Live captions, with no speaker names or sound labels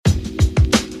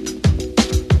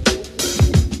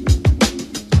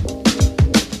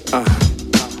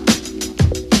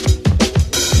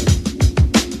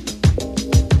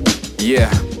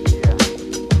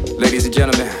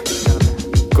and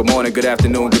gentlemen, good morning, good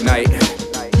afternoon, good night,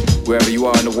 wherever you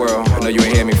are in the world. I know you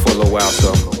ain't hear me for a little while,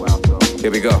 so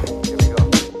here we go.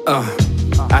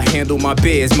 I handle my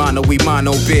biz, mono, we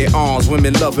mono, big arms.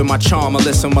 Women loving my charm,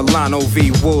 Alyssa Milano,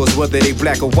 V.Woods. Whether they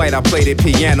black or white, I play the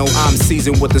piano. I'm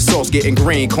seasoned with the sauce, getting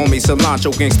green. Call me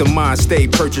cilantro, gangsta mind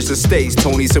state. Purchase estates,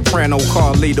 Tony Soprano,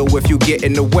 Carlito, if you get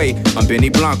in the way. I'm Benny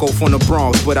Blanco from the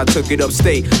Bronx, but I took it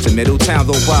upstate to Middletown,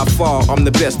 though by far I'm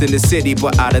the best in the city.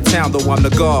 But out of town, though I'm the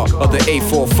guard of the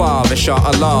 845.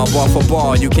 Inshallah, bar for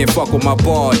bar, you can't fuck with my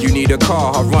bar. You need a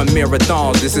car, I run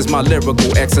marathons. This is my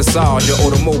lyrical exercise. Your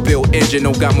automobile engine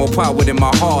don't got more power than my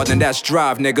heart, and that's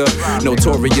drive, nigga.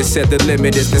 Notorious said the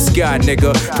limit is the sky,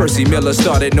 nigga. Percy Miller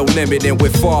started no limit and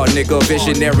with far, nigga.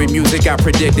 Visionary music, I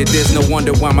predicted this. No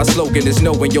wonder why my slogan is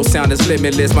knowing your sound is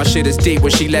limitless. My shit is deep,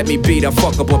 when she let me beat, I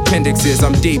fuck up appendixes.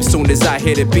 I'm deep, soon as I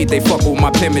hit a beat, they fuck with my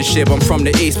penmanship. I'm from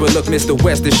the east, but look, Mr.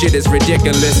 West, this shit is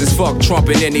ridiculous as fuck.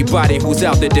 Trumping anybody who's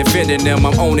out there defending them.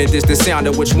 I'm owning this, the sound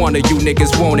of which one of you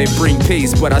niggas want it. Bring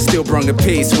peace, but I still bring a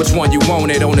piece. Which one you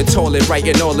want it? On the toilet,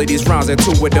 writing all of these rhymes at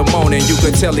 2 in the morning. You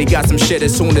could tell he got some shit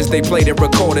as soon as they play the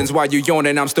recordings. While you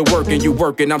yawning, I'm still working, you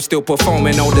working, I'm still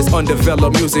performing. All this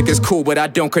undeveloped music is cool, but I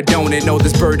don't condone it. Know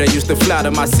this bird that used to fly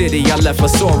to my city, I left for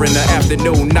soar in the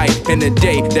afternoon, night, and the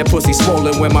day. That pussy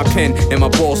swollen when my pen and my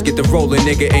balls get the rolling.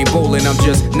 Nigga ain't bowling, I'm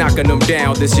just knocking them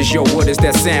down. This is yo, what is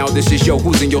that sound? This is yo,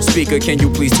 who's in your speaker? Can you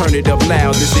please turn it up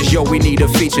loud? This is yo, we need a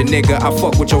feature, nigga. I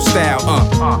fuck with your style,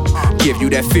 give you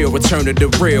that feel, return to the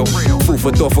real. Food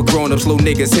for thought for grown-ups, little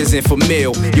niggas isn't for meal.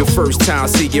 Your first time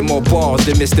seeing more bars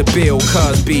than Mr. Bill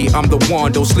Cosby. I'm the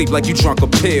one, don't sleep like you drunk a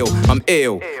pill. I'm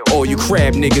ill. All you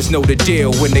crab niggas know the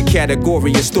deal. When the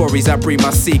category of stories, I breathe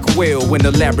my sequel. In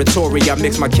the laboratory, I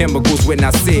mix my chemicals when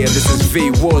I see it. This is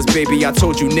V.Woods, baby. I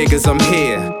told you niggas I'm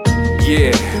here.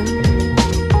 Yeah.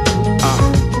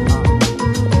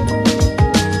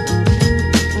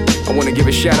 I wanna give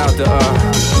a shout out to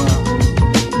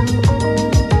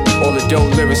all the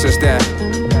dope lyricists that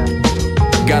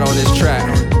got on this track.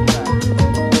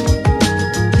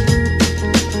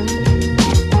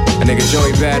 A nigga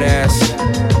Joey Badass,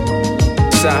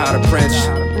 Cyhi The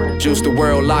Prynce, Juice the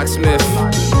World, Locksmith,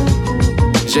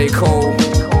 J. Cole,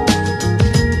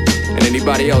 and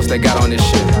anybody else that got on this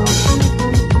shit.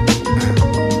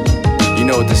 You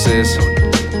know what this is.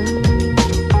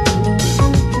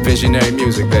 viZHenEre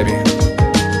music, baby.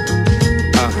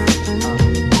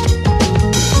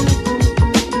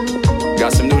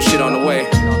 Got some new shit on the way.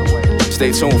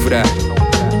 Stay tuned for that.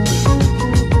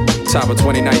 Top of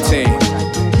 2019.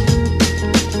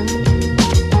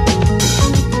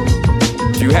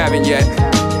 If you haven't yet,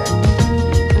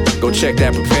 go check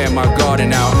that Prepare My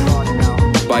Garden out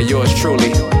by yours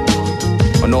truly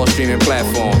on all streaming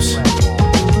platforms.